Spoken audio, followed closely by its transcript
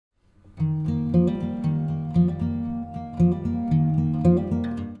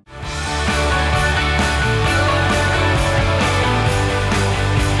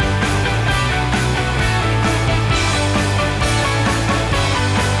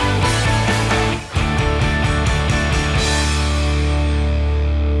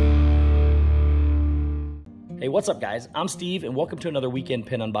What's up, guys? I'm Steve, and welcome to another weekend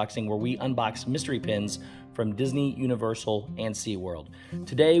pin unboxing where we unbox mystery pins from Disney, Universal, and Seaworld.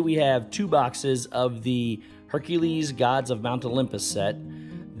 Today we have 2 boxes of the Hercules Gods of Mount Olympus set.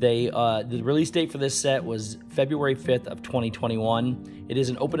 The release date for this set was February 5th of 2021. It is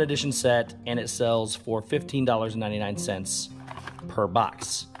an open edition set, and it sells for $15.99 per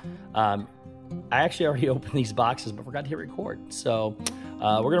box. I actually already opened these boxes, but forgot to hit record. So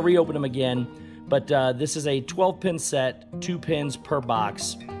we're going to reopen them again. But this is a 12-pin set, 2 pins per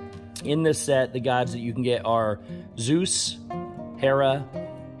box. In this set, the gods that you can get are Zeus, Hera,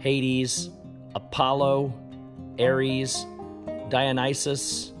 Hades, Apollo, Ares,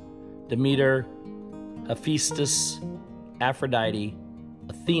 Dionysus, Demeter, Hephaestus, Aphrodite,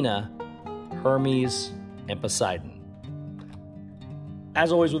 Athena, Hermes, and Poseidon.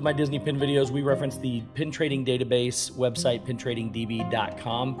 As always with my Disney pin videos, we reference the pin trading database website,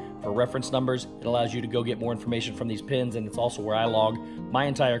 pintradingdb.com, for reference numbers. It allows you to go get more information from these pins, and it's also where I log my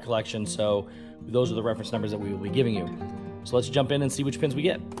entire collection, so those are the reference numbers that we will be giving you. So let's jump in and see which pins we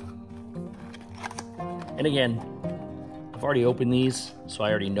get. And again, I've already opened these, so I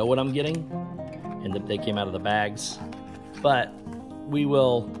already know what I'm getting, and they came out of the bags, but we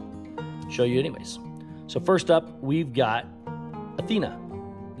will show you anyways. So first up, we've got Athena.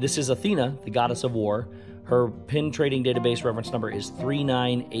 This is Athena, the goddess of war. Her pin trading database reference number is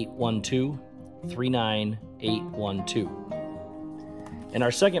 39812, 39812. And our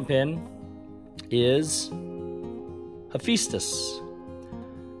second pin is Hephaestus.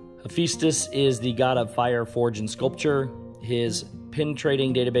 Hephaestus is the god of fire, forge, and sculpture. His pin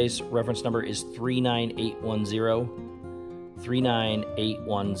trading database reference number is 39810,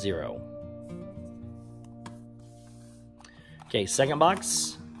 39810. Okay, second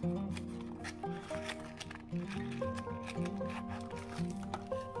box.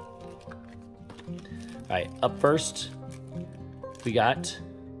 All right, up first, we got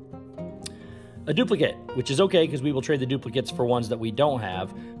a duplicate, which is okay because we will trade the duplicates for ones that we don't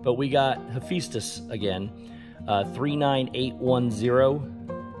have, but we got Hephaestus again,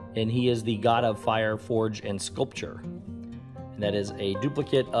 39810, and he is the god of fire, forge, and sculpture. And that is a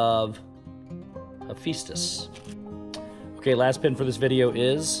duplicate of Hephaestus. Okay, last pin for this video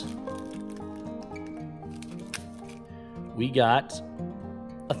is, we got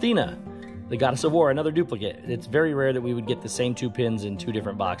Athena, the goddess of war, another duplicate. It's very rare that we would get the same 2 pins in 2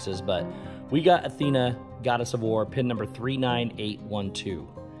 different boxes, but we got Athena, goddess of war, pin number 39812.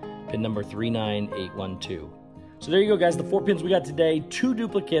 Pin number 39812. So there you go, guys, the 4 pins we got today, 2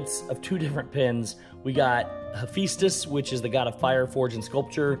 duplicates of 2 different pins. We got Hephaestus, which is the god of fire, forge, and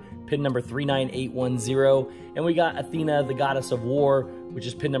sculpture, pin number 39810. And we got Athena, the goddess of war, which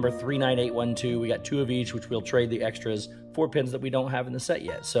is pin number 39812. We got 2 of each, which we'll trade the extras, 4 pins that we don't have in the set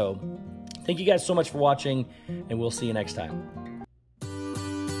yet. So thank you guys so much for watching, and we'll see you next time.